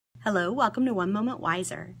Hello, welcome to One Moment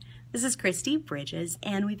Wiser. This is Christy Bridges,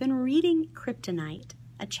 and we've been reading Kryptonite,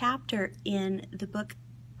 a chapter in the book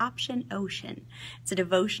Option Ocean. It's a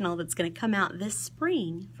devotional that's going to come out this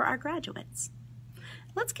spring for our graduates.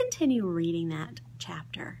 Let's continue reading that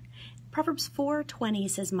chapter. Proverbs 4:20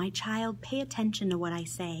 says, "My child, pay attention to what I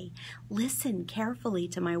say. Listen carefully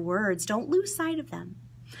to my words. Don't lose sight of them.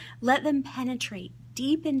 Let them penetrate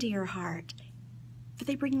deep into your heart, for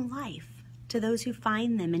they bring life to those who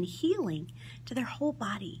find them and healing to their whole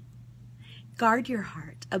body. Guard your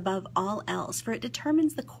heart above all else, for it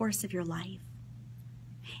determines the course of your life."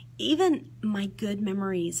 Even my good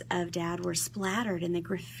memories of Dad were splattered in the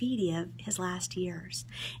graffiti of his last years.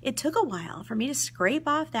 It took a while for me to scrape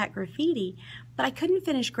off that graffiti, but I couldn't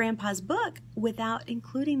finish Grandpa's book without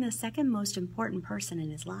including the second most important person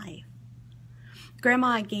in his life.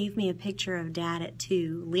 Grandma gave me a picture of Dad at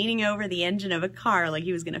 2, leaning over the engine of a car like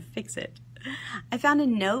he was going to fix it. I found a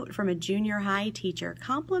note from a junior high teacher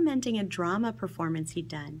complimenting a drama performance he'd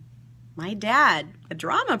done. My dad, a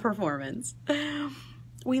drama performance.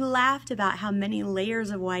 We laughed about how many layers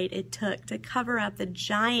of white it took to cover up the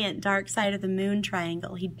giant dark side of the moon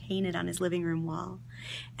triangle he'd painted on his living room wall.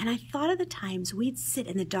 And I thought of the times we'd sit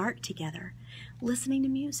in the dark together, listening to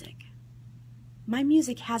music. My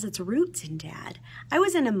music has its roots in Dad. I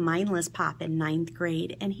was in a mindless pop in 9th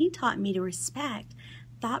grade, and he taught me to respect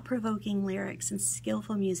thought-provoking lyrics and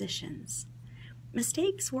skillful musicians.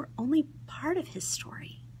 Mistakes were only part of his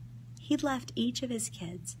story. He'd left each of his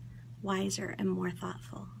kids wiser and more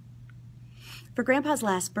thoughtful. For Grandpa's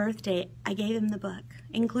last birthday, I gave him the book,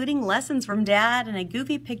 including lessons from Dad and a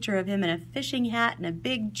goofy picture of him in a fishing hat and a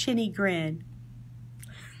big chinny grin.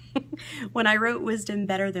 When I wrote "Wisdom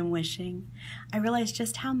Better Than Wishing," I realized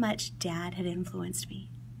just how much Dad had influenced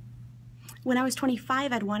me. When I was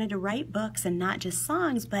 25, I'd wanted to write books and not just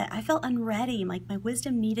songs, but I felt unready, like my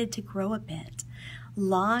wisdom needed to grow a bit.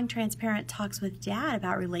 Long, transparent talks with Dad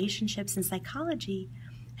about relationships and psychology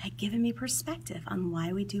had given me perspective on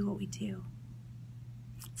why we do what we do.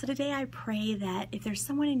 So today I pray that if there's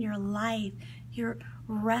someone in your life you're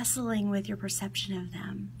wrestling with your perception of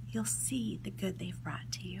them, you'll see the good they've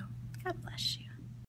brought to you. God bless you.